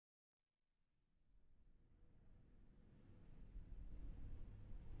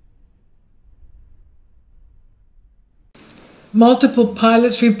Multiple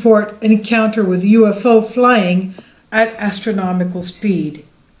pilots report an encounter with UFO flying at astronomical speed.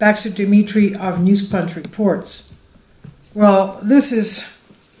 Baxter Dimitri of Newspunch reports. Well, this is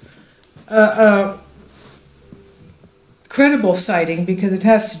a credible sighting because it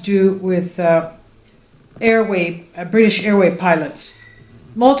has to do with British Airway pilots.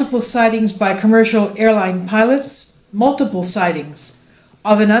 Multiple sightings by commercial airline pilots. Multiple sightings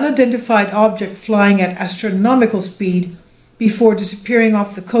of an unidentified object flying at astronomical speed before disappearing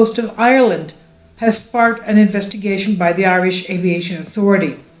off the coast of Ireland has sparked an investigation by the Irish Aviation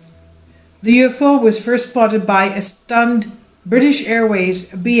Authority. The UFO was first spotted by a stunned British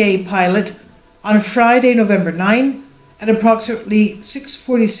Airways BA pilot on Friday, November 9, at approximately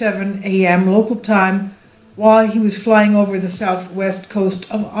 6:47 a.m. local time while he was flying over the southwest coast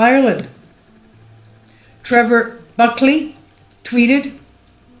of Ireland. Trevor Buckley tweeted,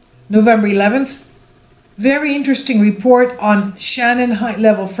 November 11th, very interesting report on Shannon High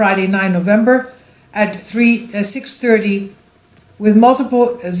Level Friday 9 November at 6:30 with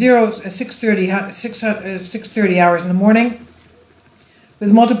multiple 6:30 hours in the morning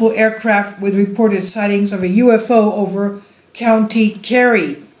with multiple aircraft with reported sightings of a UFO over County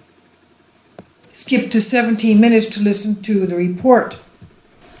Kerry. Skip to 17 minutes to listen to the report.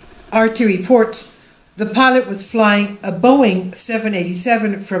 RT reports the pilot was flying a Boeing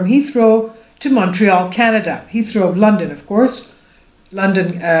 787 from Heathrow to Montreal, Canada. Heathrow of London, of course.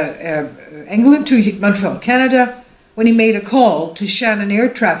 London, England to Montreal, Canada, when he made a call to Shannon Air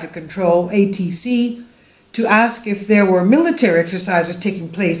Traffic Control, ATC, to ask if there were military exercises taking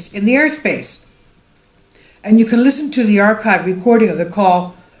place in the airspace. And you can listen to the archive recording of the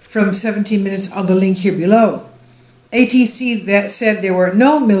call from 17 minutes on the link here below. ATC said there were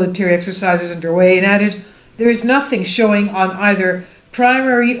no military exercises underway and added, there is nothing showing on either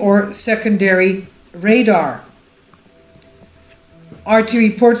primary or secondary radar. RT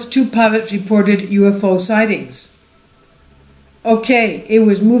reports 2 pilots reported UFO sightings. Okay, it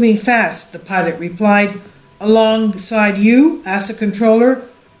was moving fast, the pilot replied. Alongside you, asked the controller.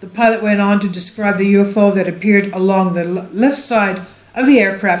 The pilot went on to describe the UFO that appeared along the left side of the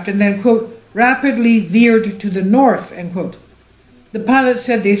aircraft and then, quote, rapidly veered to the north, end quote. The pilot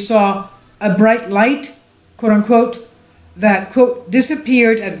said they saw a bright light, quote unquote, that, quote,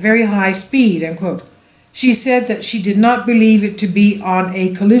 disappeared at very high speed, end quote. She said that she did not believe it to be on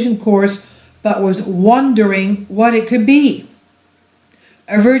a collision course, but was wondering what it could be.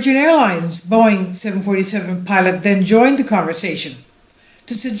 A Virgin Airlines Boeing 747 pilot then joined the conversation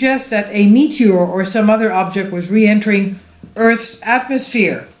to suggest that a meteor or some other object was re-entering Earth's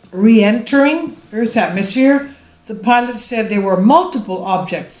atmosphere. Re-entering Earth's atmosphere? The pilot said there were multiple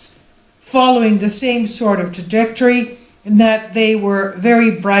objects following the same sort of trajectory and that they were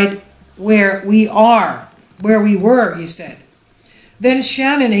very bright where we were, he said. Then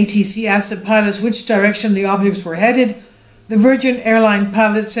Shannon ATC asked the pilots which direction the objects were headed. The Virgin Airline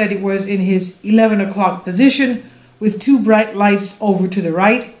pilot said it was in his 11 o'clock position with 2 bright lights over to the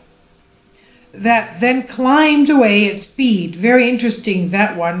right that then climbed away at speed. Very interesting,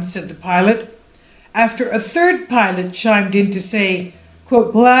 that one, said the pilot. After a third pilot chimed in to say,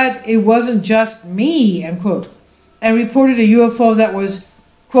 quote, glad it wasn't just me, end quote, and reported a UFO that was,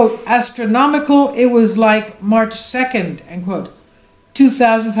 quote, astronomical. It was like March 2nd, end quote,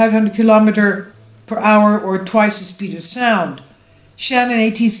 2,500 kilometer per hour or twice the speed of sound. Shannon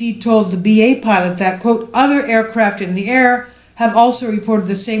ATC told the BA pilot that, quote, other aircraft in the air have also reported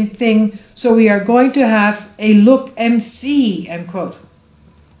the same thing, so we are going to have a look and see, end quote.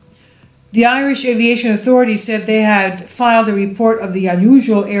 The Irish Aviation Authority said they had filed a report of the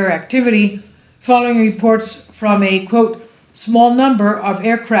unusual air activity following reports from a, quote, small number of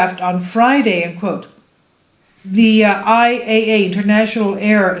aircraft on Friday, end quote. The IAA, International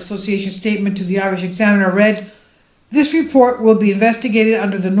Air Association statement to the Irish Examiner read, this report will be investigated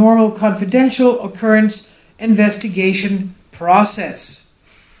under the normal confidential occurrence investigation process.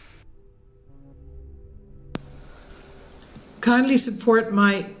 Kindly support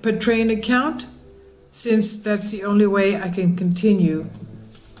my Patreon account, since that's the only way I can continue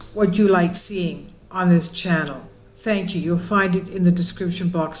what you like seeing on this channel. Thank you. You'll find it in the description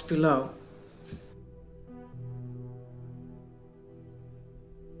box below.